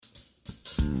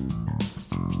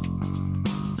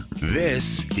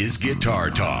This is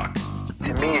Guitar Talk.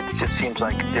 To me, it just seems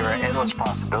like there are endless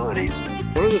possibilities.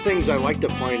 One of the things I like to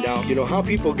find out, how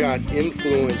people got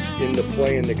influenced into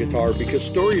playing the guitar, because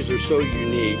stories are so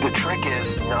unique. The trick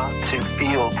is not to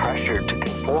feel pressure to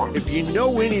conform. If you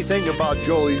know anything about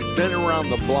Joel, he's been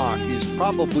around the block. He's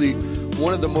probably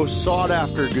one of the most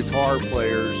sought-after guitar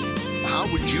players.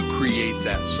 How would you create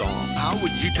that song? How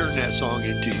would you turn that song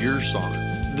into your song?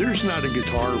 There's not a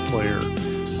guitar player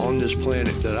on this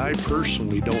planet that I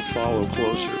personally don't follow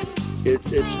closer.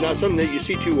 It's not something that you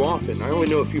see too often. I only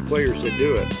know a few players that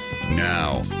do it.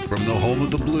 Now, from the home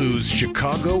of the blues,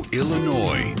 Chicago,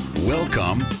 Illinois,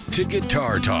 welcome to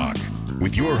Guitar Talk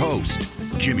with your host,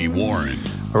 Jimmy Warren.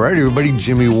 All right, everybody,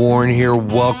 Jimmy Warren here.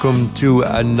 Welcome to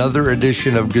another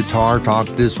edition of Guitar Talk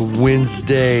this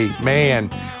Wednesday.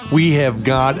 Man, we have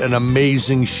got an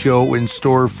amazing show in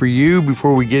store for you.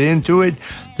 Before we get into it,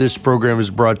 this program is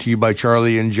brought to you by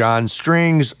Charlie and John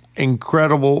Strings.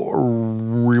 Incredible,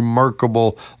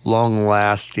 remarkable,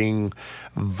 long-lasting,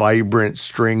 vibrant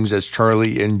strings. That's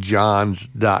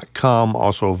charlieandjohns.com.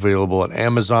 Also available at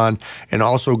Amazon. And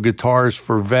also Guitars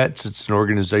for Vets. It's an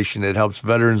organization that helps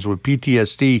veterans with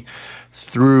PTSD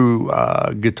through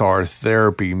guitar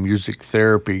therapy, music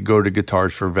therapy. Go to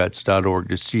guitarsforvets.org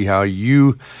to see how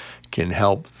you can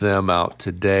help them out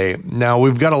today. Now,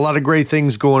 we've got a lot of great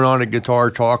things going on at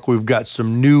Guitar Talk. We've got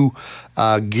some new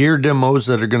gear demos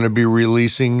that are going to be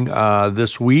releasing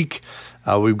this week.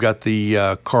 We've got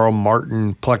the Carl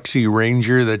Martin Plexi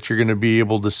Ranger that you're going to be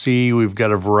able to see. We've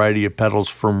got a variety of pedals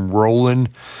from Roland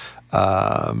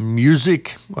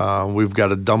Music. We've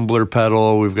got a Dumbler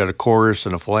pedal. We've got a chorus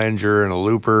and a flanger and a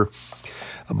looper.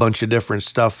 A bunch of different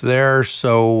stuff there.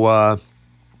 So,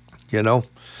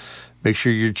 make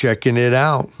sure you're checking it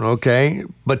out, okay?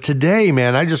 But today,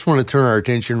 man, I just want to turn our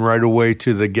attention right away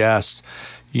to the guest.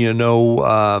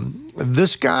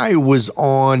 This guy was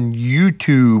on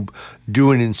YouTube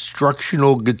doing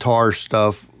instructional guitar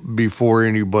stuff before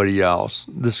anybody else.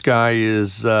 This guy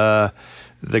is the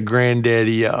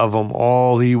granddaddy of them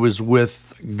all. He was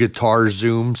with Guitar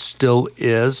Zoom, still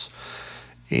is.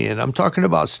 And I'm talking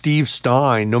about Steve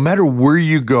Stine. No matter where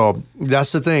you go,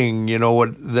 that's the thing,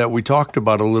 that we talked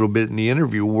about a little bit in the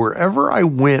interview. Wherever I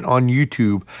went on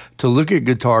YouTube to look at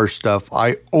guitar stuff,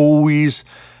 I always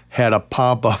had a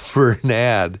pop-up for an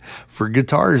ad for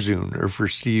Guitar Zoom or for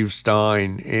Steve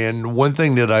Stine. And one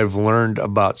thing that I've learned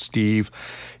about Steve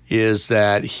is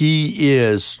that he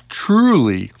is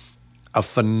truly a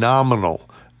phenomenal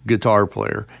guitar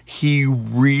player. He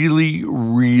really,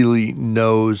 really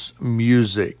knows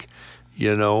music.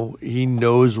 He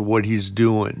knows what he's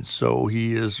doing. So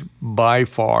he is by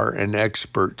far an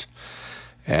expert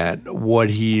at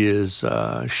what he is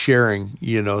sharing,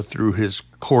 through his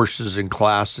courses and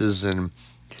classes and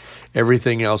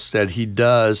everything else that he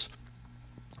does.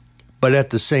 But at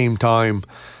the same time,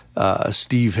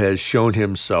 Steve has shown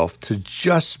himself to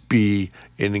just be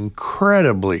an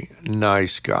incredibly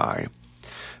nice guy.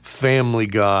 Family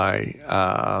guy.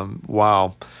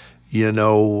 Wow.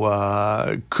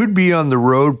 Could be on the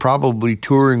road, probably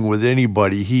touring with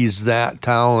anybody. He's that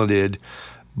talented,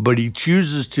 but he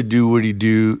chooses to do what he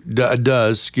does,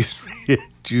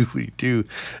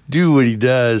 do what he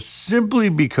does simply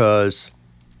because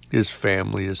his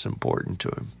family is important to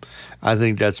him. I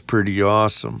think that's pretty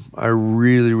awesome. I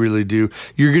really, really do.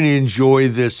 You're going to enjoy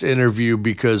this interview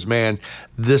because, man,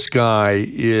 this guy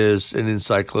is an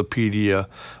encyclopedia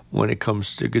when it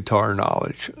comes to guitar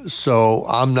knowledge. So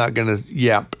I'm not going to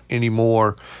yap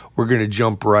anymore. We're going to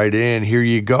jump right in. Here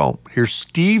you go. Here's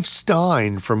Steve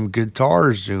Stine from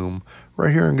Guitar Zoom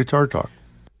right here on Guitar Talk.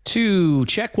 2,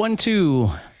 check 1, 2.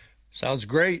 Sounds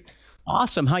great.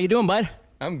 Awesome. How you doing, bud?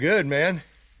 I'm good, man.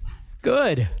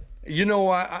 Good.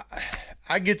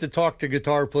 I get to talk to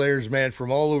guitar players, man,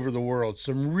 from all over the world.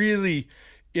 Some really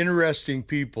interesting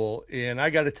people. And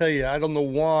I got to tell you, I don't know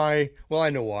why. Well,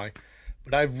 I know why.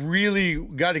 But I've really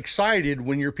got excited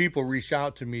when your people reached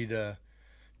out to me to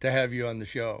have you on the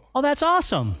show. Oh, that's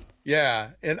awesome.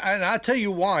 Yeah. And I'll tell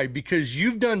you why. Because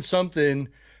you've done something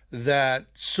that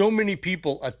so many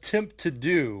people attempt to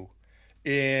do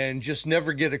and just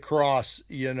never get across,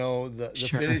 the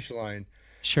Sure. finish line.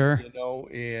 Sure.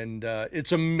 And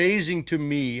it's amazing to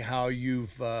me how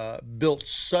you've built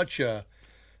such a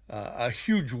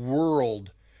huge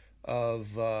world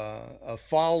of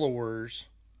followers,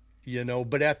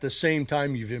 but at the same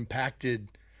time, you've impacted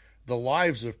the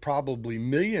lives of probably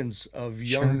millions of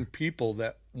young people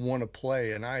that want to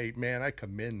play. And I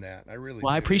commend that. I really do.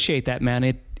 I appreciate that,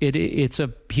 man. It's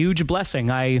a huge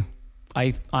blessing. I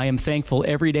am thankful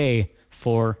every day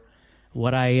for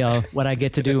what I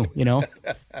get to do. You know,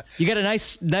 you got a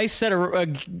nice set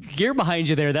of gear behind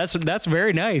you there. That's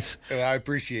very nice. I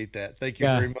appreciate that. Thank you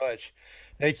Yeah. very much.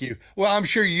 Thank you. Well, I'm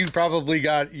sure you probably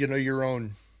got, your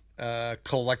own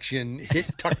collection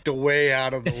tucked away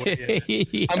out of the way.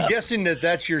 Yeah. I'm guessing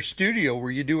that's your studio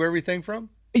where you do everything from?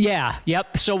 Yeah,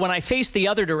 yep. So when I face the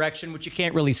other direction, which you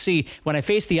can't really see, when I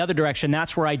face the other direction,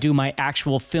 that's where I do my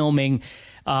actual filming.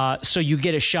 So you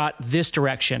get a shot this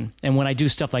direction. And when I do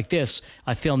stuff like this,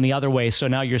 I film the other way. So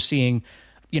now you're seeing,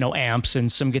 amps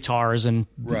and some guitars and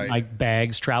Right. like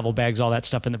bags, travel bags, all that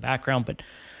stuff in the background. But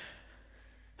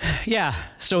yeah,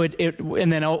 so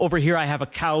and then over here I have a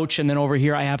couch, and then over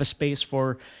here I have a space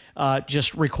for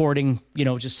just recording,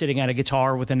 just sitting at a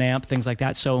guitar with an amp, things like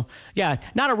that. So yeah,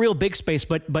 not a real big space,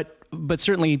 but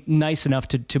certainly nice enough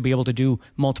to be able to do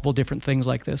multiple different things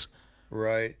like this.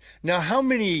 Right. Now, how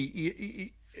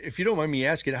many, if you don't mind me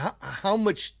asking, how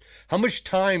much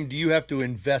time do you have to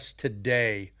invest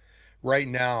today, right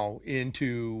now,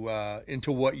 into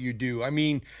what you do? I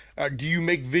mean, do you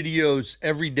make videos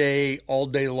every day, all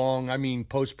day long? I mean,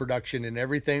 post-production and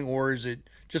everything, or is it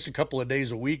just a couple of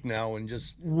days a week now and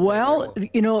just? Well,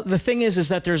 the thing is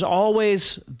that there's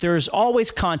always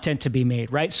content to be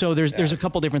made, right? So there's a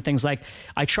couple different things. Like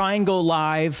I try and go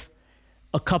live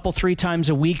a couple, 3 times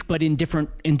a week, but in different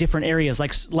areas.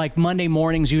 Like Monday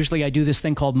mornings, usually I do this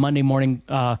thing called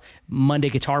Monday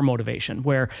Guitar Motivation,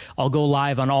 where I'll go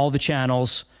live on all the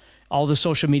channels, all the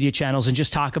social media channels, and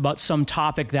just talk about some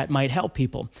topic that might help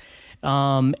people.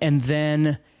 And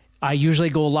then I usually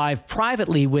go live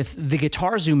privately with the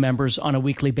Guitar Zoom members on a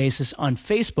weekly basis on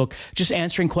Facebook, just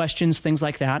answering questions, things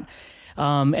like that.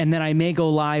 And then I may go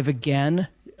live again,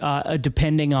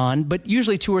 depending on, but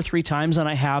usually 2 or 3 times. And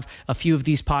I have a few of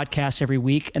these podcasts every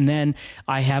week. And then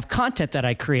I have content that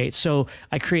I create. So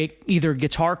I create either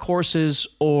guitar courses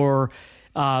or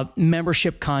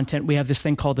membership content. We have this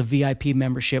thing called the VIP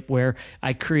membership, where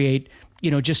I create,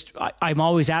 I'm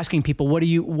always asking people, what are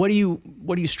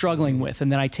you struggling with?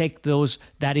 And then I take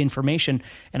that information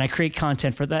and I create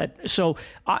content for that. So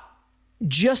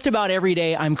just about every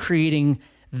day I'm creating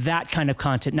that kind of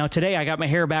content. Now today I got my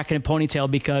hair back in a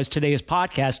ponytail because today is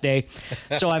podcast day.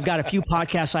 So I've got a few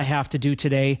podcasts I have to do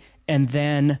today. And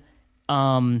then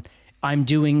I'm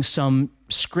doing some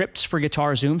scripts for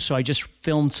Guitar Zoom. So I just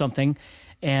filmed something,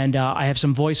 and I have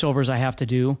some voiceovers I have to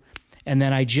do. And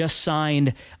then I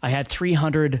had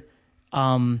 300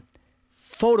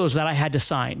 photos that I had to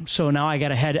sign. So now I got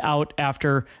to head out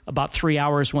after about 3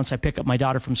 hours. Once I pick up my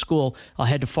daughter from school, I'll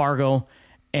head to Fargo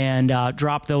and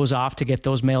drop those off to get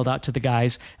those mailed out to the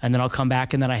guys. And then I'll come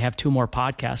back, and then I have 2 more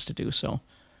podcasts to do. So,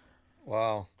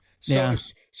 wow. So, yeah.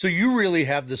 So you really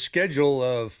have the schedule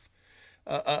of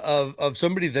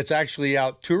somebody that's actually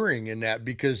out touring in that,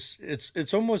 because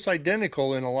it's almost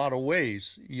identical in a lot of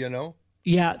ways,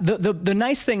 Yeah, the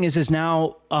nice thing is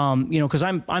now, because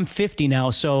I'm 50 now,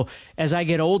 so as I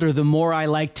get older, the more I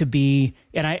like to be,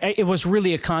 and it was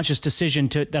really a conscious decision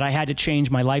that I had to change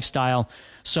my lifestyle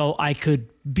so I could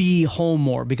be home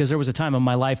more, because there was a time in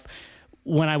my life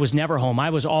when I was never home. I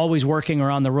was always working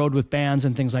or on the road with bands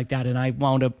and things like that, and I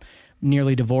wound up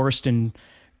nearly divorced and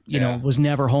was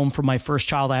never home for my first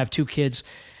child. I have 2 kids.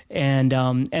 And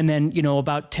then,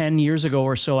 about 10 years ago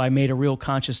or so, I made a real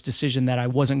conscious decision that I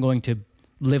wasn't going to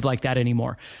live like that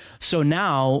anymore. So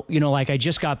now, like I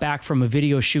just got back from a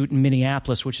video shoot in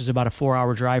Minneapolis, which is about a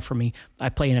 4-hour drive for me. I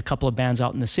play in a couple of bands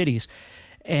out in the cities.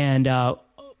 And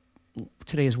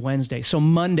today is Wednesday. So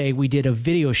Monday we did a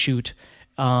video shoot.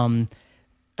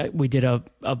 We did a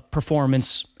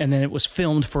performance, and then it was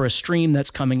filmed for a stream that's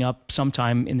coming up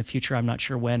sometime in the future. I'm not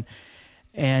sure when.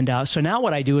 And so now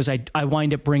what I do is I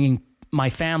wind up bringing my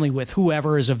family with,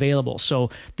 whoever is available. So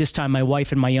this time my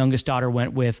wife and my youngest daughter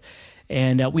went with,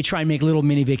 and we try and make little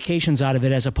mini vacations out of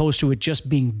it, as opposed to it just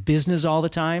being business all the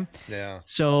time. Yeah.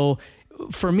 So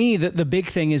for me, the big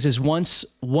thing is once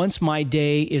my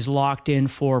day is locked in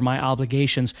for my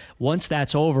obligations, once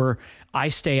that's over, I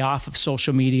stay off of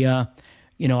social media.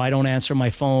 I don't answer my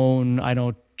phone. I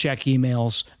don't check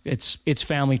emails. It's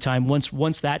family time.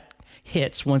 Once that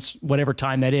hits, whatever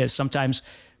time that is, sometimes,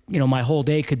 my whole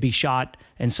day could be shot,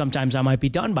 and sometimes I might be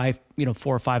done by, 4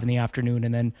 or 5 in the afternoon.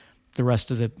 And then the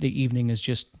rest of the evening is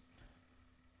just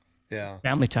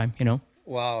family time,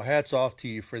 Wow. Hats off to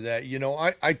you for that.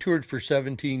 I toured for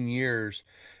 17 years,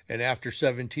 and after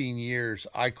 17 years,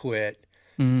 I quit.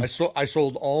 Mm-hmm. I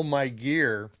sold all my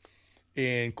gear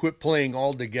and quit playing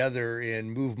altogether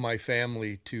and moved my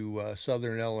family to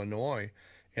Southern Illinois.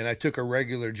 And I took a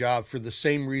regular job for the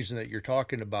same reason that you're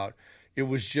talking about. It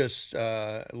was just,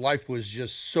 life was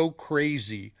just so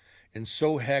crazy and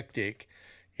so hectic.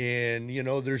 And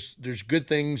there's good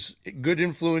things, good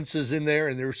influences in there,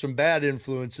 and there's some bad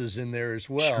influences in there as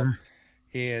well. Sure.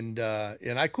 And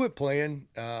I quit playing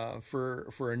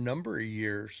for a number of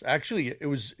years. Actually, it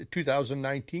was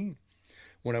 2019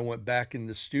 when I went back in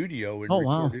the studio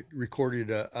and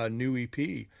recorded a new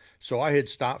EP. So I had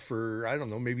stopped for, I don't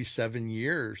know, maybe 7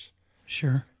 years.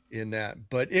 Sure. In that,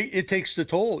 but it takes the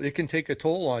toll. It can take a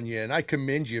toll on you, and I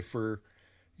commend you for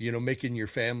making your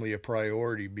family a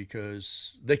priority,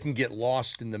 because they can get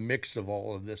lost in the mix of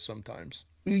all of this sometimes.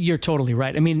 You're totally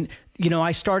right. I mean,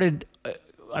 I started, I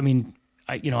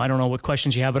don't know what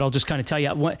questions you have, but I'll just kind of tell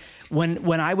you.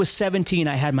 When I was 17,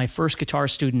 I had my first guitar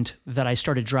student that I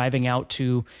started driving out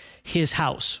to his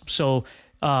house. So,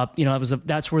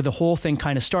 that's where the whole thing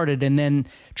kind of started. And then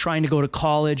trying to go to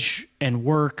college and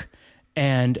work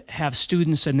and have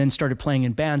students, and then started playing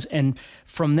in bands. And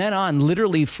from then on,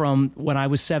 literally from when I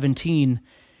was 17,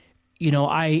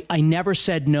 I never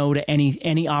said no to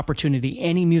any opportunity,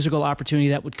 any musical opportunity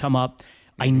that would come up.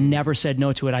 I never said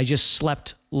no to it. I just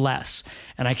slept less.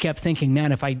 And I kept thinking,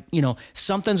 man, if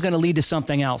something's going to lead to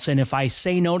something else. And if I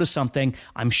say no to something,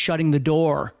 I'm shutting the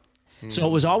door. So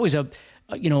it was always a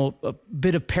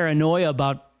bit of paranoia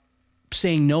about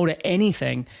saying no to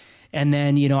anything. And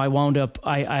then, I wound up,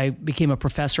 I became a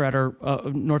professor at our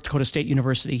North Dakota State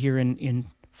University here in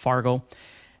Fargo,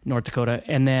 North Dakota.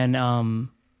 And then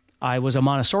I was a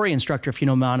Montessori instructor. If you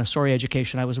know Montessori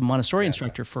education, I was a Montessori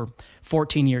instructor for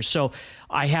 14 years. So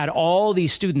I had all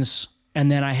these students,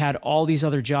 and then I had all these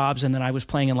other jobs, and then I was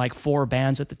playing in like 4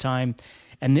 bands at the time.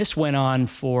 And this went on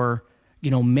for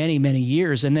many, many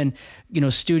years. And then,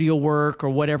 studio work or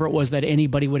whatever it was that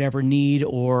anybody would ever need,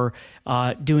 or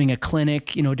doing a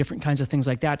clinic, different kinds of things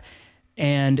like that.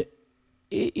 And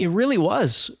it really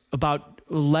was about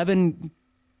 11,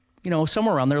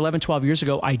 somewhere around there, 11, 12 years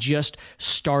ago, I just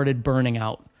started burning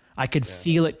out. I could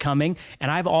feel it coming.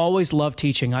 And I've always loved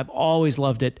teaching. I've always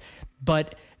loved it.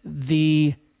 But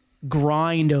the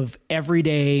grind of every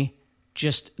day,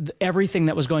 just everything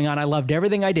that was going on, I loved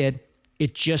everything I did.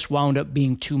 It just wound up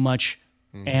being too much,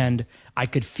 and I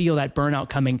could feel that burnout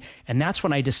coming. And that's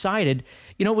when I decided,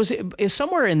 it was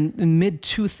somewhere in the mid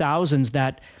 2000s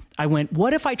that I went,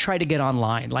 what if I try to get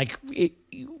online? Like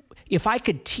if I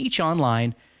could teach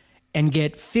online and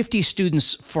get 50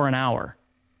 students for an hour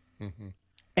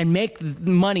and make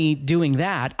money doing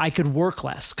that, I could work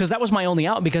less, because that was my only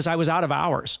out, because I was out of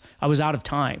hours. I was out of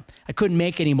time. I couldn't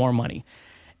make any more money.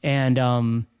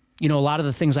 And, a lot of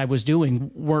the things I was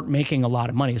doing weren't making a lot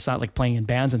of money. It's not like playing in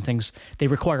bands and things. They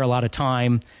require a lot of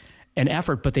time and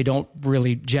effort, but they don't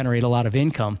really generate a lot of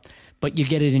income. But you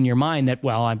get it in your mind that,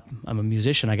 well, I'm a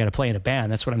musician. I got to play in a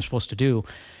band. That's what I'm supposed to do.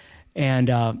 And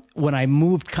when I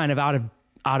moved kind of out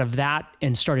of that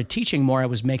and started teaching more, I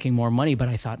was making more money. But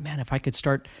I thought, man, if I could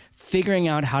start figuring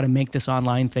out how to make this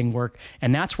online thing work.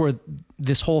 And that's where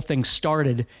this whole thing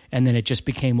started. And then it just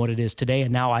became what it is today.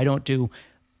 And now I don't do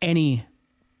any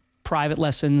private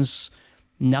lessons,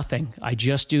 nothing. I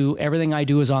just do, everything I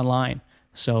do is online.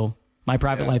 So my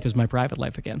private life is my private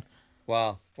life again.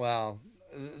 Wow.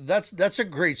 That's a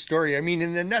great story. I mean,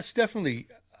 and then that's definitely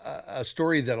a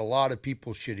story that a lot of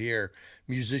people should hear,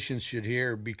 musicians should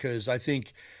hear, because I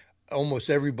think almost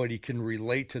everybody can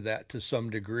relate to that to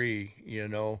some degree.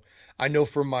 I know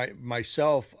for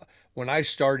myself, when I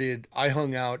started, I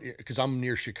hung out, because I'm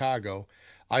near Chicago,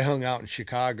 I hung out in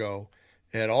Chicago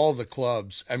at all the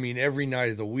clubs. I mean, every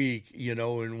night of the week,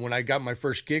 and when I got my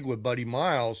first gig with Buddy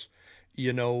Miles,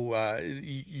 you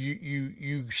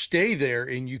stay there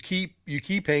and you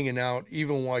keep hanging out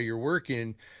even while you're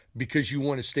working, because you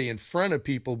want to stay in front of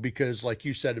people, because like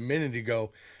you said a minute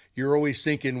ago, you're always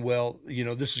thinking, well,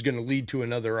 this is going to lead to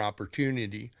another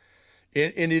opportunity.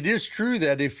 And it is true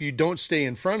that if you don't stay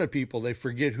in front of people, they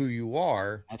forget who you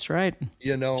are. That's right.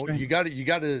 You got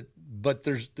to, but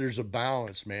there's a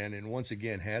balance, man. And once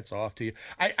again, hats off to you.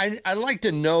 I like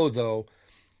to know though,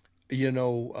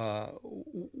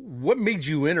 what made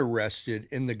you interested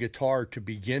in the guitar to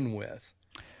begin with?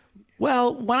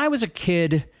 Well, when I was a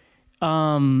kid,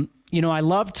 I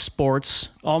loved sports.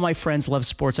 All my friends loved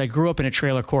sports. I grew up in a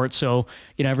trailer court, so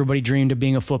everybody dreamed of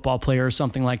being a football player or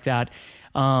something like that.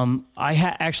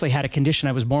 I actually had a condition.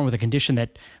 I was born with a condition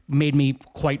that made me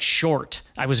quite short.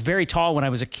 I was very tall when I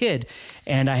was a kid,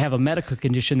 and I have a medical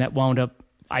condition that wound up,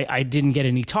 I didn't get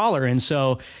any taller. And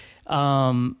so,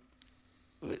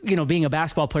 being a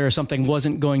basketball player or something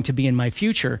wasn't going to be in my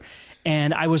future.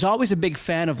 And I was always a big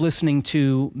fan of listening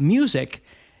to music.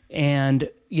 And,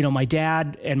 my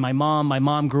dad and my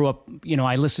mom grew up,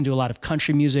 I listened to a lot of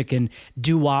country music and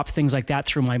doo-wop, things like that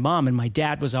through my mom. And my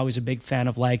dad was always a big fan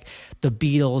of like the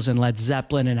Beatles and Led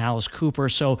Zeppelin and Alice Cooper.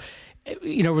 So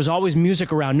there was always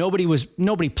music around.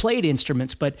 Nobody played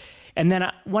instruments, and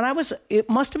then it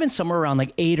must have been somewhere around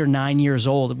like 8 or 9 years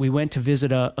old, we went to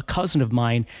visit a cousin of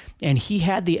mine, and he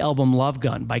had the album Love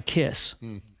Gun by Kiss.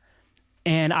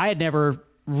 And I had never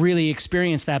really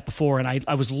experienced that before. And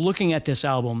I was looking at this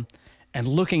album and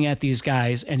looking at these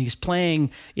guys, and he's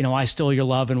playing, I Stole Your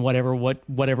Love and whatever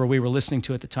we were listening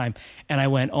to at the time. And I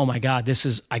went, oh my God,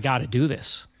 I got to do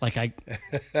this. Like I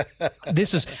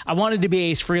wanted to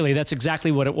be Ace Frehley. That's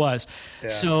exactly what it was. Yeah.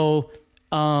 So,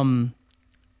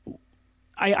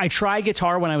 I tried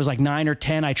guitar when I was like 9 or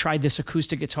 10. I tried this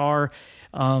acoustic guitar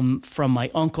from my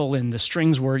uncle, and the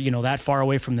strings were, that far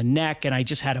away from the neck, and I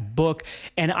just had a book,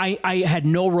 and I had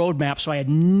no roadmap, so I had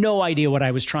no idea what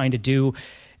I was trying to do,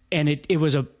 and it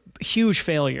was a huge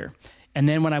failure. And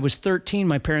then when I was 13,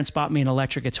 my parents bought me an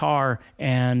electric guitar,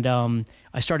 and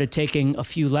I started taking a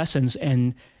few lessons,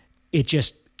 and it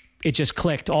just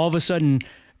clicked. All of a sudden,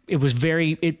 it was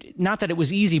not that it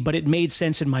was easy, but it made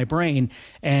sense in my brain,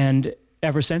 and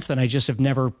ever since then,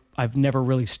 I've never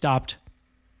really stopped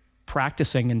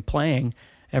practicing and playing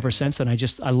ever since then.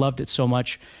 I loved it so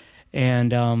much.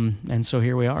 And so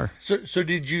here we are. So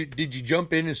did you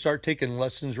jump in and start taking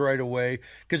lessons right away?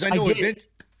 Cause I know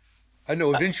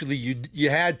eventually you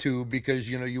had to, because,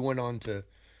 you went on to,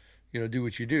 do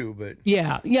what you do, but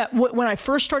yeah. When I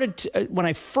first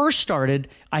started,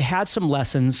 I had some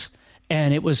lessons,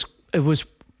 and it was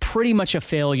pretty much a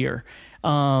failure.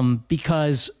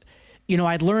 Because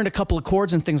I'd learned a couple of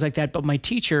chords and things like that, but my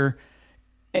teacher,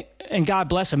 and God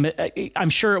bless him, I'm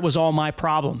sure it was all my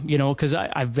problem, because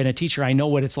I've been a teacher. I know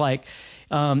what it's like.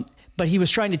 But he was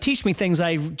trying to teach me things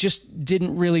I just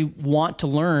didn't really want to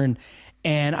learn.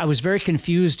 And I was very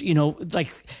confused,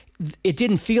 like it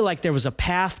didn't feel like there was a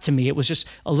path to me. It was just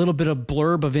a little bit of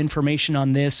blurb of information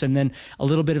on this, and then a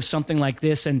little bit of something like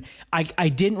this. And I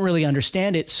didn't really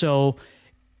understand it. So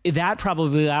that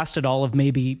probably lasted all of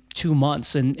maybe 2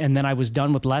 months, and then I was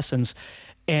done with lessons.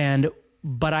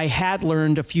 But I had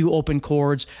learned a few open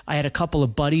chords. I had a couple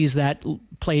of buddies that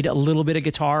played a little bit of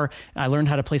guitar. I learned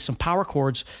how to play some power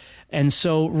chords. And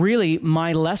so really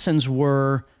my lessons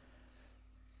were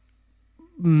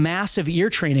massive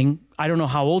ear training. I don't know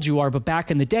how old you are, but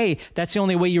back in the day, that's the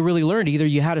only way you really learned. Either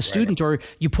you had a student or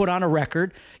you put on a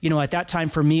record. At that time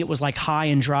for me, it was like High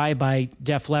and Dry by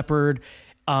Def Leppard,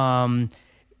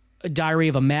 Diary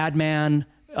of a Madman,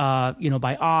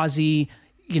 by Ozzy.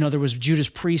 There was Judas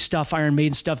Priest stuff, Iron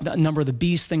Maiden stuff, Number of the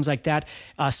Beast, things like that.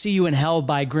 See You in Hell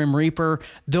by Grim Reaper.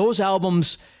 Those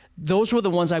albums, those were the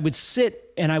ones I would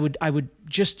sit and I would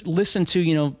just listen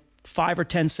to, 5 or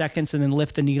 10 seconds, and then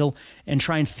lift the needle and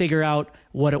try and figure out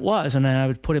what it was. And then I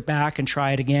would put it back and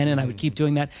try it again, and I would keep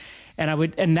doing that.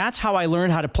 And that's how I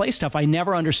learned how to play stuff. I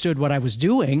never understood what I was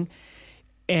doing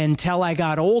until I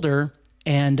got older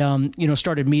and,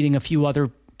 started meeting a few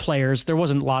other players. There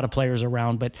wasn't a lot of players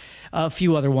around, but a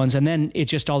few other ones. And then it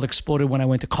just all exploded when I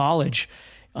went to college.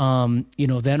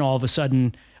 Then all of a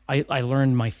sudden I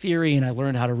learned my theory, and I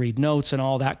learned how to read notes and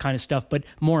all that kind of stuff. But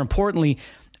more importantly,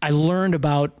 I learned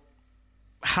about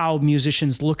how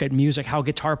musicians look at music, how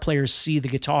guitar players see the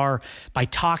guitar by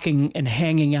talking and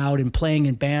hanging out and playing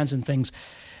in bands and things.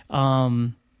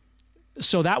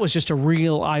 So that was just a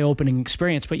real eye-opening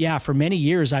experience. But yeah, for many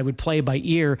years I would play by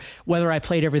ear. Whether I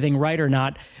played everything right or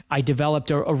not, I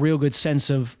developed a real good sense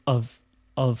of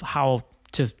how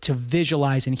to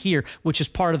visualize and hear, which is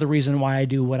part of the reason why I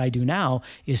do what I do now,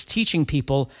 is teaching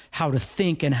people how to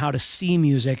think and how to see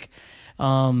music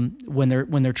when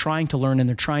they're trying to learn and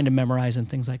they're trying to memorize and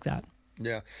things like that.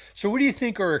 Yeah. So what do you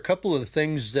think are a couple of the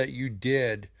things that you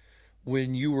did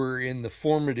when you were in the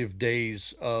formative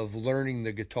days of learning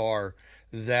the guitar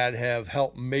that have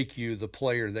helped make you the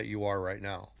player that you are right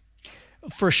now?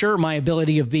 For sure, my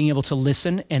ability of being able to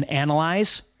listen and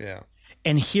analyze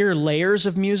and hear layers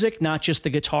of music, not just the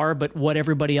guitar, but what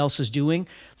everybody else is doing,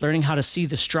 learning how to see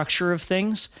the structure of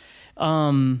things.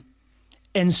 And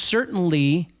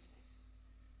certainly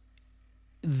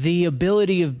the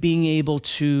ability of being able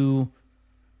to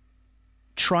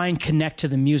try and connect to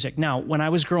the music. Now, when I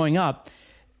was growing up,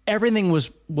 everything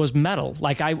was metal.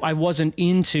 Like I wasn't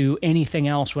into anything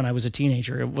else when I was a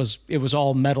teenager. It was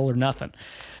all metal or nothing.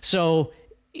 So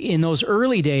in those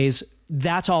early days,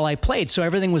 that's all I played. So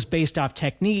everything was based off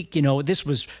technique. This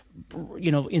was,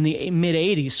 in the mid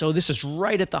 80s. So this is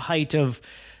right at the height of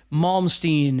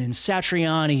Malmsteen and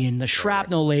Satriani and the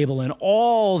Shrapnel label and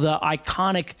all the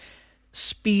iconic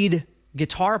speed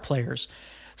guitar players.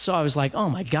 So I was like, oh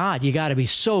my God, you got to be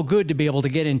so good to be able to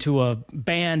get into a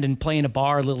band and play in a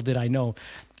bar. Little did I know,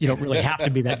 you don't really have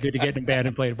to be that good to get in a band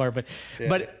and play in a bar.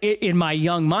 But in my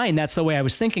young mind, that's the way I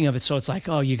was thinking of it. So it's like,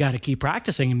 oh, you got to keep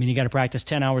practicing. I mean, you got to practice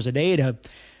 10 hours a day to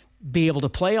be able to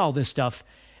play all this stuff.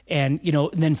 And, and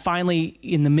then finally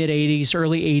in the mid 80s,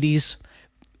 early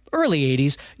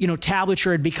 80s,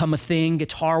 tablature had become a thing.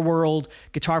 Guitar World,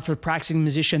 Guitar for the Practicing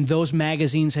Musician, those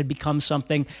magazines had become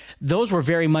something. Those were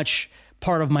very much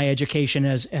part of my education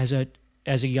as a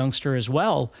youngster as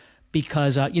well,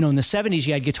 because in the 70s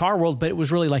you had Guitar World, but it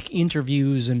was really like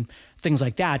interviews and things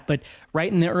like that. But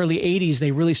right in the early 80s, they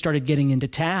really started getting into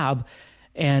tab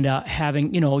and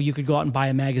having, you could go out and buy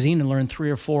a magazine and learn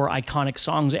 3 or 4 iconic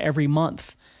songs every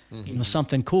month,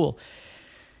 something cool.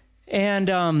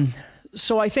 And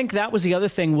so I think that was the other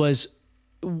thing, was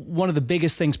one of the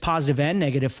biggest things, positive and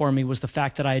negative for me, was the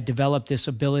fact that I had developed this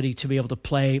ability to be able to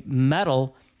play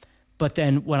metal. But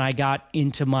then when I got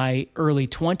into my early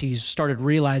 20s, started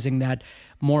realizing that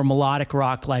more melodic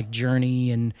rock like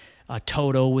Journey and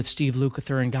Toto with Steve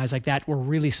Lukather and guys like that were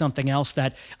really something else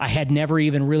that I had never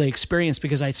even really experienced,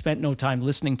 because I spent no time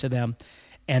listening to them,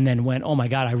 and then went, oh my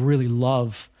God, I really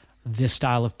love this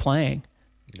style of playing.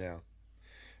 Yeah.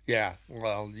 Yeah,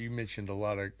 well, you mentioned a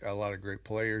lot of great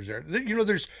players there.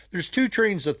 There's 2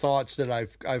 trains of thoughts that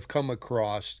I've come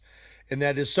across, and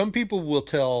that is, some people will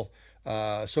tell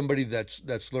somebody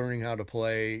that's learning how to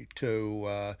play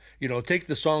to take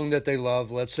the song that they love,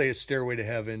 let's say it's Stairway to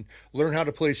Heaven, learn how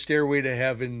to play Stairway to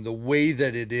Heaven the way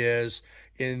that it is,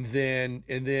 and then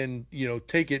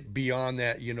take it beyond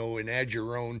that, and add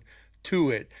your own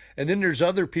to it. And then there's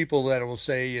other people that will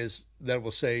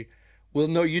say, well,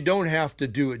 no, you don't have to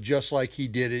do it just like he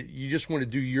did it. You just want to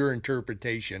do your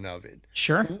interpretation of it.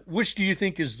 Sure. Which do you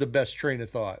think is the best train of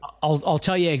thought? I'll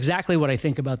tell you exactly what I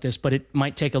think about this, but it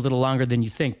might take a little longer than you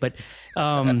think. But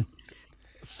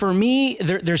for me,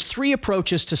 there's 3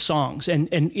 approaches to songs, and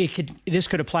this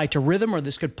could apply to rhythm, or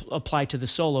this could apply to the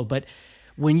solo. But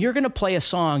when you're going to play a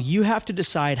song, you have to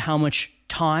decide how much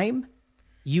time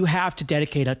you have to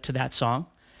dedicate to that song.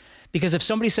 Because if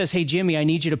somebody says, hey, Jimmy, I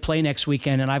need you to play next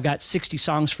weekend, and I've got 60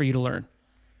 songs for you to learn,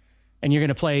 and you're going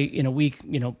to play in a week,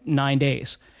 9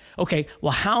 days. Okay,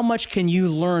 well, how much can you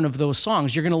learn of those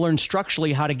songs? You're going to learn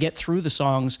structurally how to get through the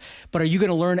songs, but are you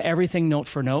going to learn everything note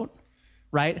for note?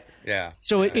 Right? Yeah.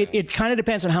 So it kind of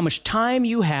depends on how much time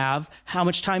you have, how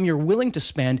much time you're willing to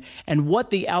spend, and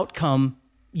what the outcome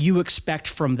you expect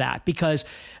from that. Because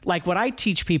like what I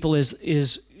teach people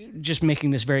is just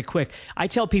making this very quick. I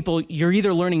tell people, you're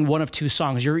either learning one of 2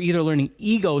 songs. You're either learning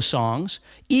ego songs.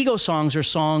 Ego songs are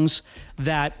songs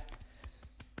that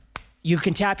you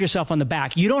can tap yourself on the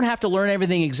back. You don't have to learn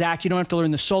everything exact. You don't have to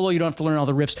learn the solo. You don't have to learn all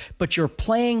the riffs, but you're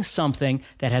playing something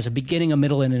that has a beginning, a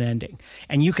middle, and an ending.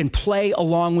 And you can play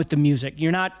along with the music.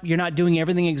 You're not doing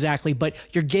everything exactly, but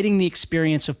you're getting the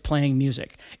experience of playing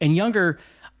music. And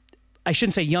I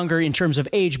shouldn't say younger in terms of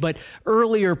age, but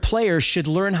earlier players should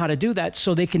learn how to do that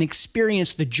so they can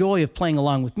experience the joy of playing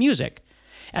along with music,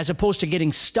 as opposed to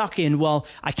getting stuck in, well,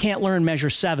 I can't learn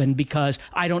measure 7 because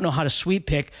I don't know how to sweep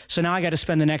pick, so now I got to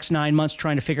spend the next 9 months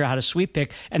trying to figure out how to sweep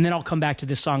pick, and then I'll come back to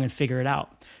this song and figure it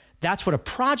out. That's what a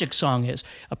project song is.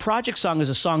 A project song is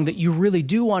a song that you really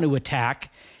do want to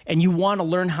attack, and you want to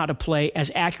learn how to play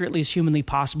as accurately as humanly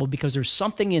possible, because there's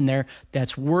something in there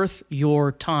that's worth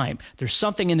your time. There's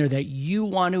something in there that you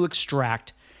want to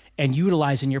extract and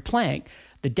utilize in your playing.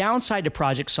 The downside to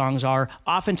project songs are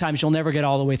oftentimes you'll never get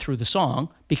all the way through the song,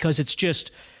 because it's just,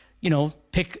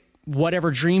 pick whatever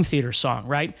Dream Theater song,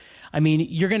 right? I mean,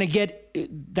 you're going to get,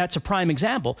 that's a prime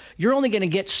example. You're only going to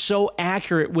get so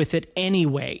accurate with it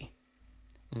anyway,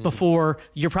 before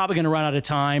you're probably going to run out of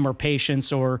time or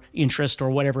patience or interest or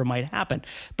whatever might happen.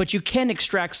 But you can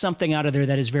extract something out of there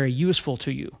that is very useful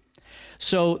to you.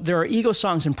 So there are ego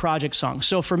songs and project songs.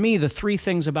 So for me, the 3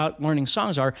 things about learning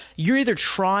songs are, you're either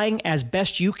trying as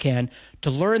best you can to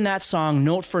learn that song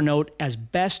note for note as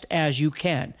best as you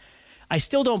can. I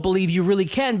still don't believe you really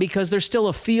can, because there's still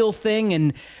a feel thing,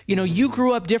 and you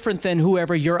grew up different than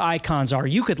whoever your icons are.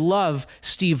 You could love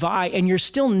Steve Vai, and you're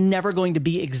still never going to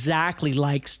be exactly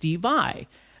like Steve Vai.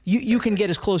 You can get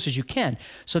as close as you can.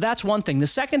 So that's one thing. The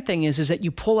second thing is that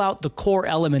you pull out the core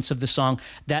elements of the song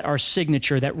that are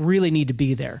signature, that really need to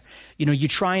be there. You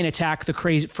try and attack the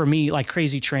crazy, for me, like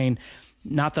Crazy Train.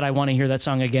 Not that I want to hear that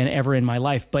song again ever in my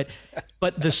life, but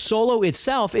the solo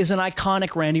itself is an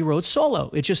iconic Randy Rhoads solo.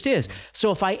 It just is.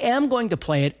 So if I am going to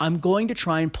play it, I'm going to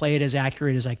try and play it as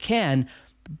accurate as I can,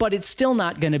 but it's still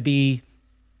not going to be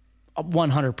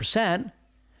 100%.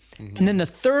 And then the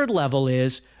third level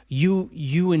is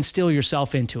you instill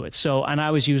yourself into it. So, and I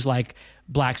always use like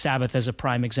Black Sabbath as a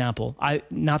prime example.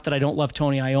 Not that I don't love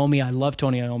Tony Iommi, I love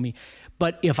Tony Iommi,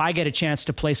 but if I get a chance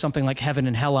to play something like Heaven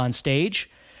and Hell on stage,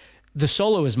 the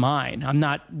solo is mine. I'm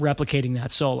not replicating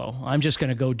that solo. I'm just going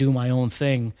to go do my own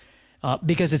thing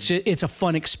because it's a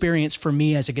fun experience for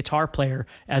me as a guitar player,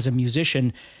 as a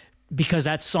musician, because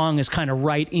that song is kind of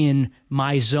right in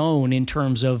my zone in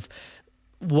terms of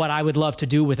what I would love to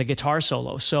do with a guitar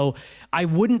solo. So I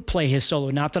wouldn't play his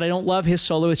solo. Not that I don't love his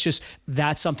solo. It's just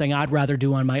that's something I'd rather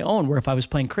do on my own, where if I was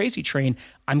playing Crazy Train,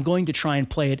 I'm going to try and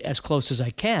play it as close as I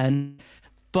can,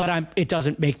 but it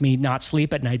doesn't make me not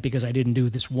sleep at night because I didn't do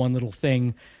this one little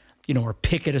thing, or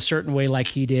pick it a certain way like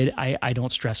he did. I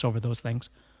don't stress over those things.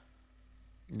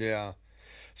 Yeah.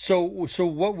 So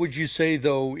what would you say,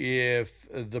 though, if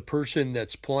the person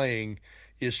that's playing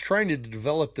is trying to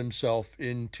develop themselves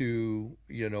into,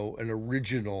 an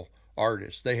original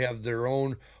artist? They have their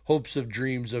own hopes of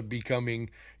dreams of becoming,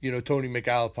 Tony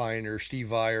McAlpine or Steve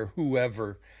Vai or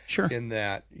whoever. Sure. In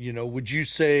that, would you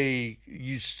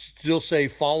still say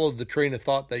follow the train of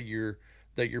thought that you're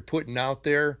putting out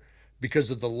there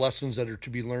because of the lessons that are to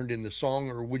be learned in the song?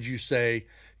 Or would you say,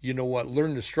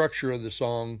 learn the structure of the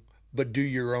song, but do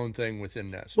your own thing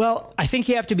within that song? Well, I think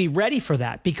you have to be ready for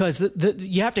that because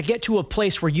you have to get to a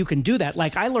place where you can do that.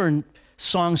 Like I learned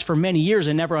songs for many years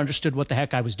and never understood what the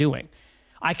heck I was doing.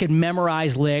 I could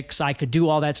memorize licks, I could do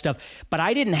all that stuff, but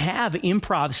I didn't have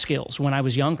improv skills when I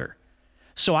was younger.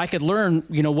 So I could learn,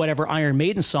 whatever Iron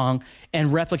Maiden song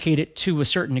and replicate it to a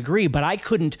certain degree, but I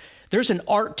couldn't. There's an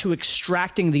art to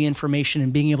extracting the information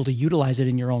and being able to utilize it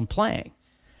in your own playing.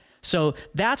 So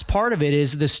that's part of it,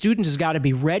 is the student has got to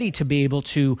be ready to be able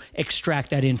to extract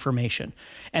that information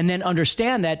and then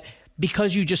understand that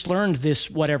because you just learned this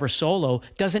whatever solo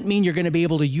doesn't mean you're going to be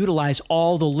able to utilize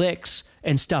all the licks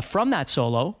and stuff from that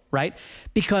solo, right?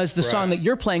 Because the song that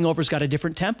you're playing over has got a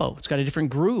different tempo. It's got a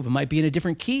different groove. It might be in a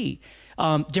different key,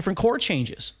 different chord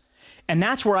changes. And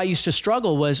that's where I used to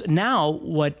struggle. Was now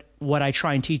what I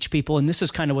try and teach people, and this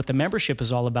is kind of what the membership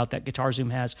is all about that Guitar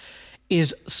Zoom has,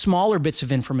 is smaller bits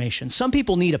of information. Some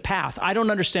people need a path. I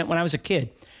don't understand. When I was a kid,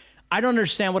 I don't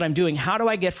understand what I'm doing. How do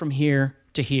I get from here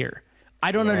to here?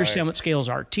 I don't understand what scales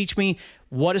are. Teach me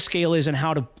what a scale is and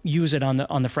how to use it on the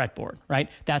fretboard, right?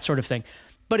 That sort of thing.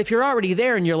 But if you're already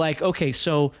there and you're like, okay,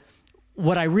 so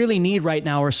what I really need right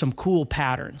now are some cool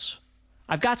patterns.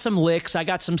 I've got some licks, I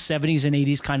got some 70s and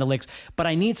 80s kind of licks, but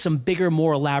I need some bigger,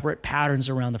 more elaborate patterns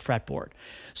around the fretboard.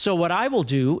 So what I will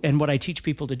do, and what I teach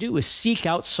people to do, is seek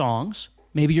out songs.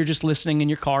 Maybe you're just listening in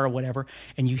your car or whatever,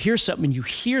 and you hear something and you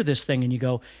hear this thing and you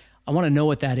go, I want to know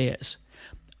what that is.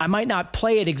 I might not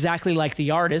play it exactly like the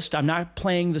artist. I'm not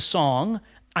playing the song.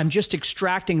 I'm just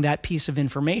extracting that piece of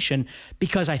information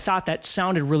because I thought that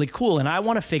sounded really cool and I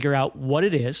want to figure out what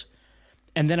it is.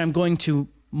 And then I'm going to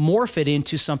morph it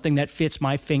into something that fits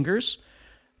my fingers,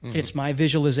 fits my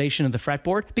visualization of the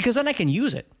fretboard, because then I can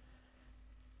use it.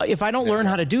 If I don't learn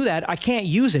how to do that, I can't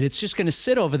use it. It's just going to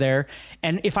sit over there.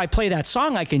 And if I play that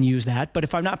song, I can use that. But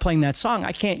if I'm not playing that song,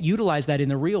 I can't utilize that in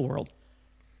the real world.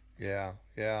 Yeah,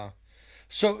 yeah.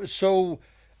 So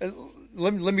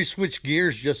let me switch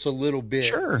gears just a little bit.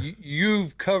 Sure.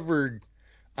 You've covered,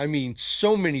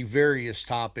 so many various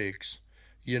topics,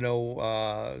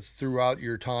 throughout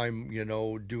your time,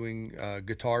 doing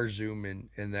Guitar Zoom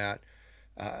and that.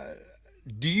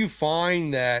 Do you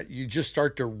find that you just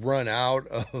start to run out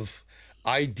of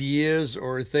ideas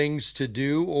or things to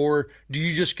do, or do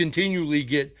you just continually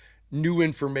get new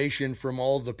information from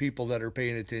all the people that are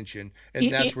paying attention,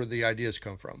 and that's where the ideas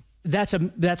come from? That's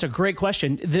a great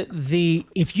question.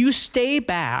 If you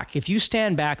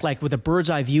stand back like with a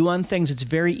bird's eye view on things, it's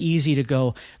very easy to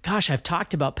go, gosh, I've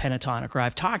talked about pentatonic, or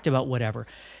I've talked about whatever.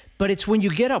 But it's when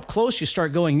you get up close, you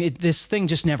start going, this thing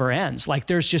just never ends. Like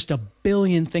there's just a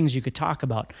billion things you could talk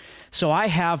about. So I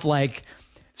have like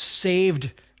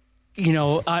saved,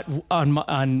 through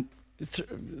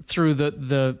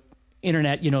the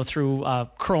internet, through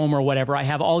Chrome or whatever. I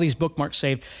have all these bookmarks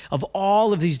saved of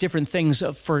all of these different things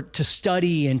to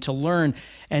study and to learn.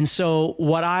 And so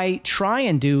what I try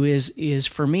and do is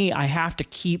for me, I have to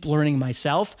keep learning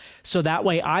myself. So that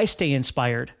way I stay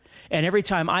inspired. And every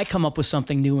time I come up with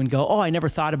something new and go, oh, I never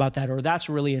thought about that, or that's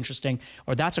really interesting,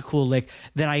 or that's a cool lick,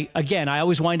 then I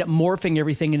always wind up morphing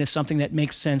everything into something that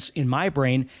makes sense in my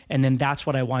brain. And then that's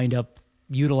what I wind up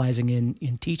utilizing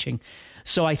in teaching.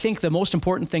 So I think the most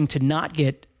important thing to not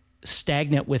get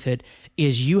stagnant with it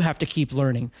is you have to keep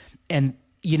learning. And,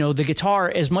 the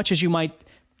guitar, as much as you might,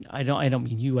 I don't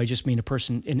mean you, I just mean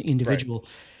an individual, right.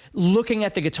 Looking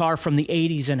at the guitar from the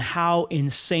 80s and how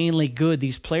insanely good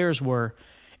these players were.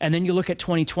 And then you look at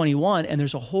 2021 and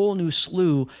there's a whole new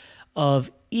slew of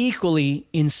equally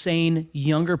insane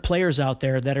younger players out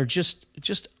there that are just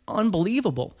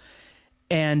unbelievable.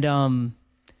 And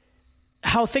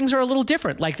how things are a little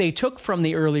different. Like they took from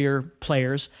the earlier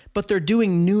players, but they're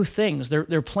doing new things.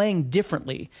 They're playing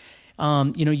differently.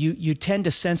 You tend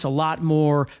to sense a lot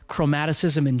more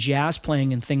chromaticism and jazz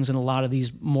playing and things in a lot of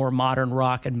these more modern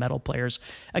rock and metal players.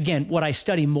 Again, what I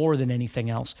study more than anything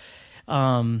else.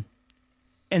 And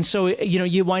so,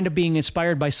 you wind up being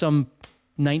inspired by some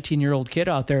 19-year-old kid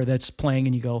out there that's playing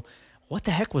and you go, what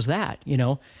the heck was that?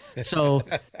 So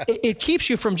it keeps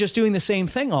you from just doing the same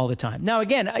thing all the time. Now,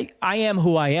 again, I am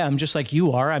who I am, just like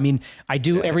you are. I mean, I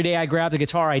do every day I grab the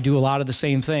guitar, I do a lot of the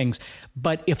same things.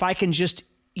 But if I can just,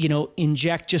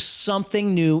 inject just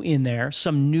something new in there,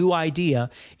 some new idea,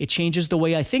 it changes the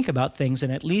way I think about things.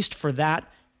 And at least for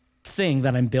that thing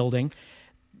that I'm building,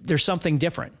 there's something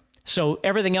different. So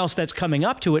everything else that's coming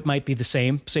up to it might be the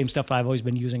same stuff I've always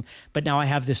been using. But now I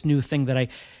have this new thing that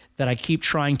I keep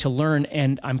trying to learn,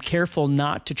 and I'm careful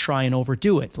not to try and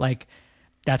overdo it. Like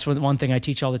that's one thing I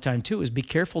teach all the time too, is be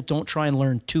careful. Don't try and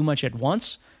learn too much at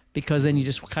once, because then you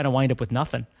just kind of wind up with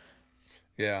nothing.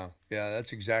 Yeah,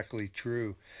 that's exactly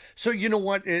true. So you know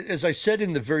what, as I said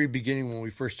in the very beginning when we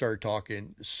first started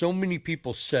talking, so many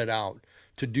people set out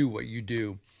to do what you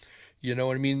do. You know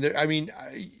what I mean?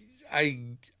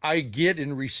 I get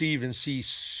and receive and see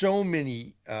so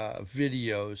many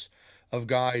videos of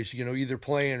guys, either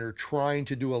playing or trying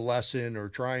to do a lesson or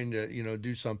trying to,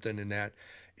 do something in that.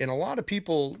 And a lot of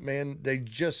people, man, they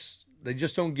just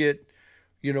don't get,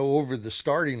 over the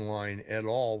starting line at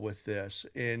all with this.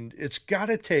 And it's got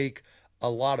to take a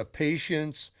lot of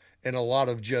patience and a lot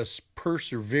of just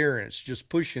perseverance, just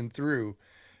pushing through.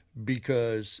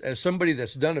 Because as somebody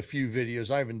that's done a few videos,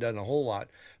 I haven't done a whole lot,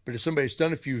 but as somebody that's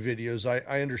done a few videos,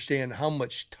 I understand how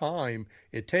much time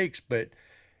it takes. But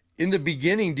in the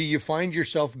beginning, do you find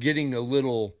yourself getting a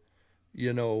little,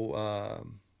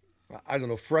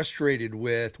 frustrated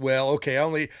with,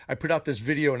 I put out this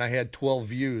video and I had 12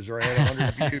 views or I had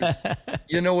 100 views.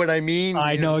 You know what I mean?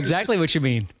 I know exactly what you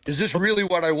mean. Is this really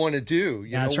what I want to do?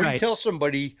 That's What do right. you tell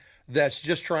somebody that's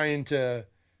just trying to,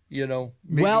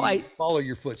 maybe follow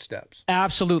your footsteps?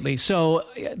 Absolutely. So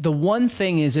the one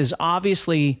thing is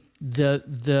obviously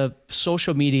the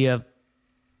social media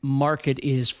market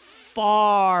is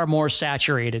far more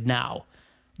saturated now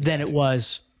than it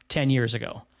was 10 years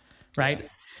ago, right? Yeah.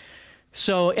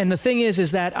 So, and the thing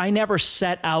is that I never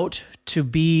set out to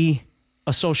be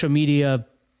a social media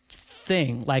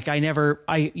thing. Like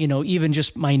even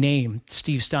just my name,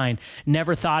 Steve Stine,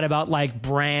 never thought about like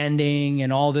branding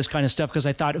and all this kind of stuff, because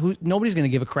I thought nobody's going to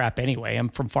give a crap anyway. I'm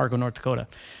from Fargo, North Dakota.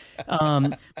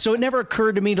 So it never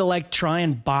occurred to me to like try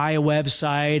and buy a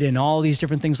website and all these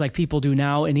different things like people do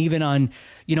now. And even on,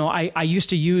 I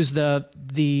used to use the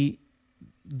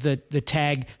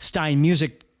tag Stine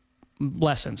Music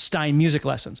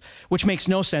Lessons, which makes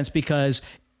no sense because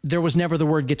there was never the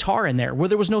word guitar in there, where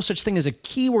there was no such thing as a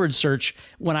keyword search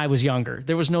when I was younger.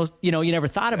 There was no, you never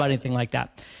thought about anything like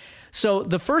that. So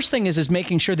the first thing is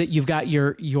making sure that you've got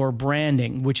your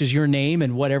branding, which is your name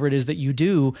and whatever it is that you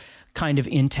do, kind of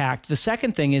intact. The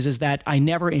second thing is that I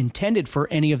never intended for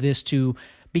any of this to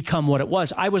become what it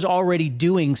was. I was already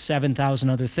doing 7,000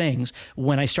 other things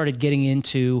when I started getting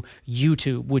into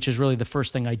YouTube, which is really the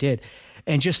first thing I did.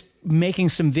 And just making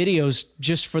some videos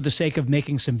just for the sake of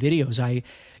making some videos.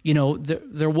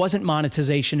 There wasn't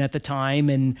monetization at the time.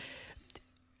 And,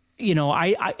 now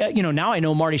I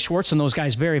know Marty Schwartz and those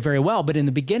guys very, very well. But in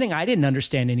the beginning, I didn't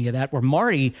understand any of that, where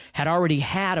Marty had already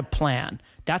had a plan.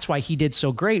 That's why he did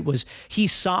so great, was he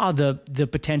saw the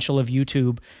potential of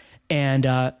YouTube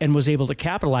and was able to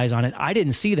capitalize on it. I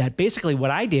didn't see that. Basically, what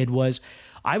I did was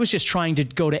I was just trying to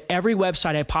go to every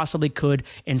website I possibly could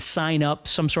and sign up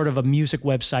some sort of a music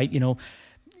website,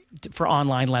 for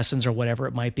online lessons or whatever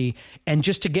it might be, and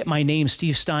just to get my name,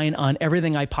 Steve Stine, on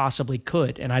everything I possibly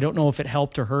could. And I don't know if it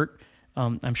helped or hurt.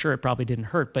 I'm sure it probably didn't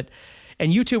hurt,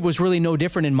 and YouTube was really no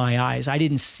different in my eyes. I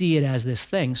didn't see it as this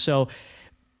thing. So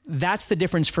that's the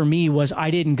difference for me, was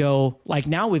I didn't go, like,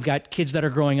 now we've got kids that are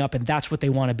growing up and that's what they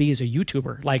want to be, as a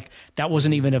YouTuber. Like, that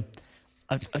wasn't even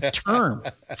a term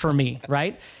for me,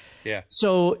 right? Yeah.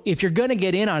 So if you're going to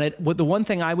get in on it, the one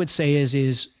thing I would say is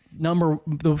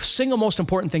the single most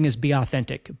important thing is be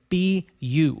authentic. Be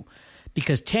you.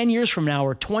 Because 10 years from now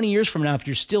or 20 years from now, if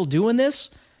you're still doing this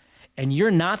and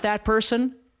you're not that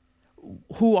person,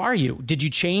 who are you? Did you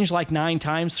change like 9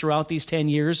 times throughout these 10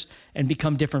 years and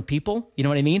become different people? You know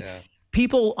what I mean? Yeah.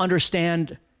 People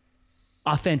understand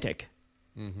authentic.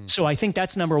 Mm-hmm. So I think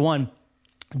that's number one.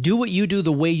 Do what you do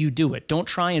the way you do it. Don't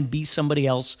try and be somebody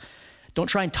else. Don't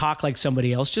try and talk like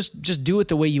somebody else. Just do it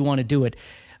the way you want to do it.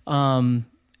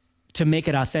 to make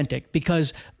it authentic,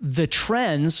 because the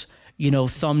trends,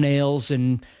 thumbnails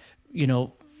and,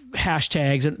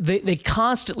 hashtags, and they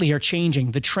constantly are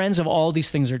changing. The trends of all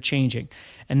these things are changing.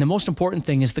 And the most important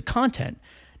thing is the content.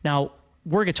 Now,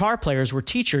 we're guitar players, we're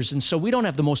teachers, and so we don't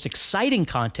have the most exciting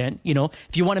content.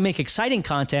 If you want to make exciting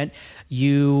content,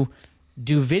 you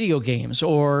do video games,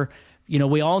 or,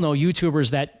 we all know YouTubers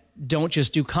that don't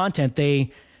just do content,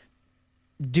 they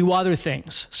do other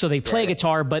things. So they play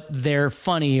guitar, but they're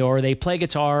funny, or they play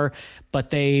guitar, but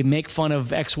they make fun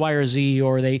of X, Y, or Z,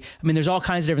 or there's all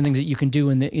kinds of different things that you can do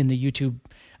in the YouTube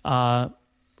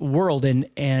world.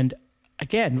 And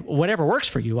again, whatever works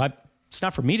for you. It's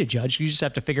not for me to judge. You just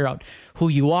have to figure out who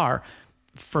you are.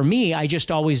 For me, I just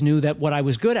always knew that what I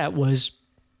was good at was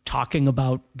talking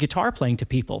about guitar playing to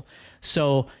people.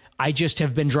 So I just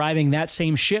have been driving that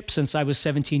same ship since I was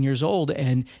 17 years old,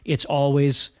 and it's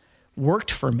always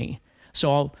worked for me.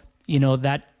 So,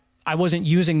 that I wasn't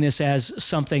using this as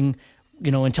something,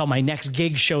 until my next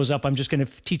gig shows up, I'm just going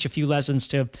to teach a few lessons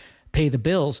to pay the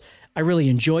bills. I really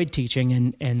enjoyed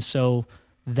teaching, and so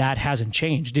that hasn't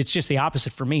changed. It's just the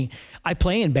opposite for me. I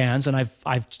play in bands, and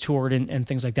I've toured and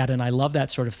things like that, and I love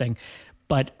that sort of thing.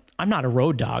 But I'm not a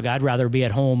road dog. I'd rather be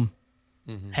at home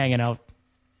hanging out,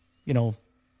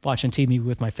 watching TV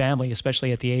with my family,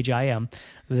 especially at the age I am,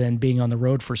 than being on the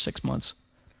road for 6 months.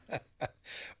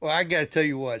 Well, I got to tell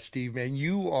you what, Steve, man,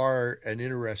 you are an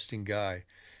interesting guy.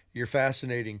 You're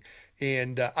fascinating.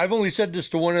 And I've only said this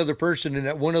to one other person, and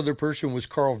that one other person was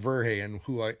Carl Verheyen,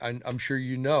 who I'm sure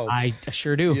you know. I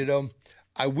sure do.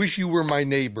 I wish you were my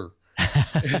neighbor.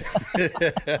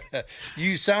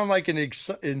 You sound like an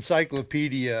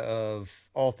encyclopedia of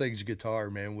all things guitar,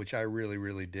 man, which I really,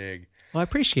 really dig. Well, I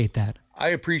appreciate that. I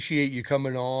appreciate you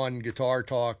coming on Guitar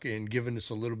Talk and giving us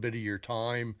a little bit of your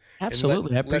time.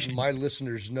 Absolutely. And letting my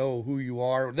listeners know who you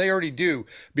are. They already do,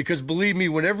 because believe me,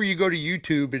 whenever you go to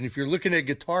YouTube and if you're looking at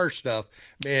guitar stuff,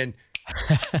 man,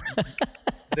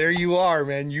 there you are,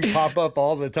 man. You pop up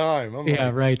all the time.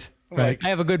 Right. I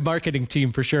have a good marketing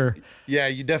team for sure. Yeah,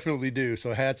 you definitely do.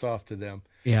 So hats off to them.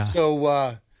 Yeah.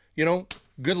 So,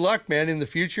 good luck, man, in the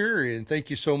future. And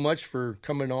thank you so much for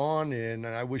coming on. And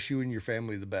I wish you and your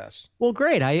family the best. Well,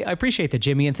 great. I appreciate that,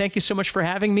 Jimmy. And thank you so much for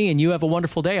having me. And you have a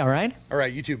wonderful day. All right. All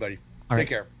right. You too, buddy. Take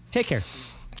care. Take care.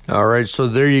 All right. So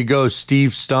there you go.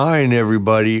 Steve Stine,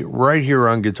 everybody, right here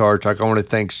on Guitar Talk. I want to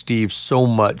thank Steve so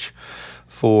much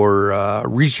for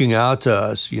reaching out to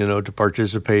us, to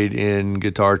participate in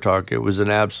Guitar Talk. It was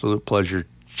an absolute pleasure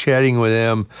chatting with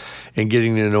him and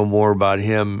getting to know more about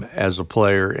him as a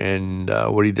player and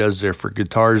what he does there for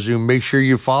Guitar Zoom. Make sure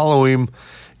you follow him,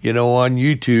 on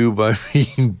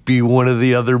YouTube. Be one of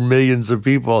the other millions of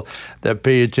people that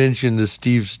pay attention to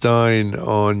Steve Stine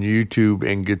on YouTube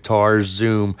and Guitar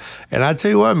Zoom. And I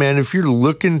tell you what, man, if you're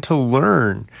looking to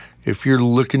learn, if you're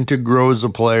looking to grow as a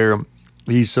player,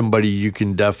 he's somebody you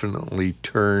can definitely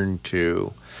turn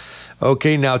to.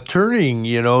 Okay, now turning,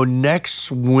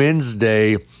 next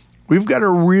Wednesday, we've got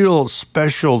a real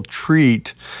special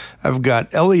treat. I've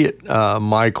got Elliot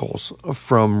Michaels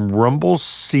from Rumble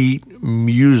Seat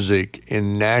Music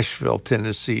in Nashville,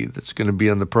 Tennessee, that's going to be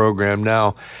on the program.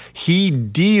 Now, he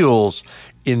deals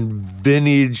in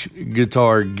vintage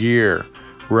guitar gear,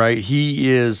 right?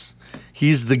 He's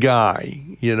the guy.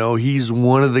 He's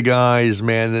one of the guys,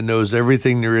 man, that knows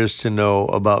everything there is to know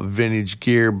about vintage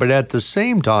gear. But at the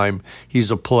same time, he's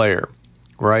a player,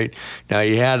 right? Now,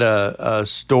 he had a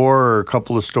store or a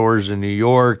couple of stores in New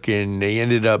York, and they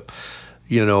ended up,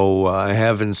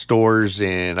 having stores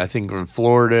I think in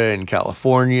Florida and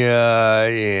California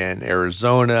and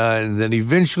Arizona. And then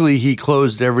eventually he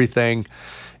closed everything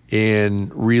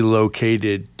and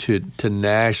relocated to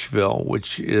Nashville,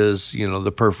 which is,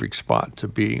 the perfect spot to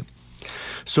be.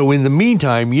 So in the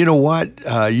meantime, you know what?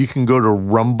 You can go to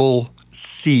Rumble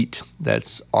Seat.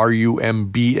 That's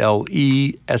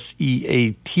RumbleSeat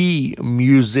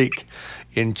music,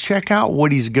 and check out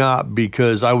what he's got,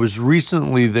 because I was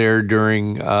recently there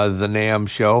during the NAMM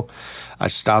show. I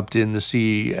stopped in to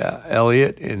see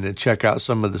Elliot and to check out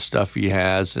some of the stuff he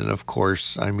has. And of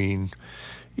course,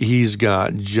 he's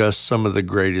got just some of the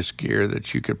greatest gear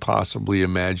that you could possibly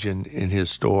imagine in his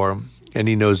store, and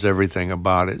he knows everything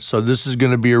about it. So this is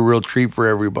going to be a real treat for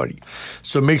everybody.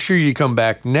 So make sure you come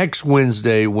back next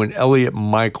Wednesday when Elliot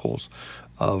Michaels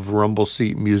of Rumble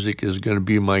Seat Music is going to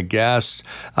be my guest.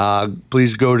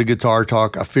 Please go to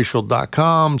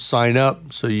guitartalkofficial.com, sign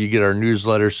up so you get our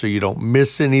newsletter so you don't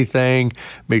miss anything.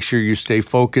 Make sure you stay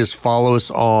focused. Follow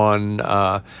us on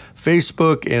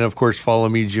Facebook, and of course, follow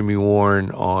me, Jimmy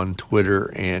Warren, on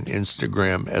Twitter and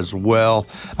Instagram as well.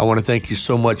 I want to thank you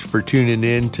so much for tuning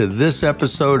in to this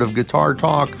episode of Guitar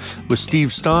Talk with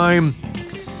Steve Stein.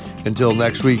 Until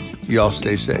next week, y'all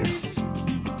stay safe.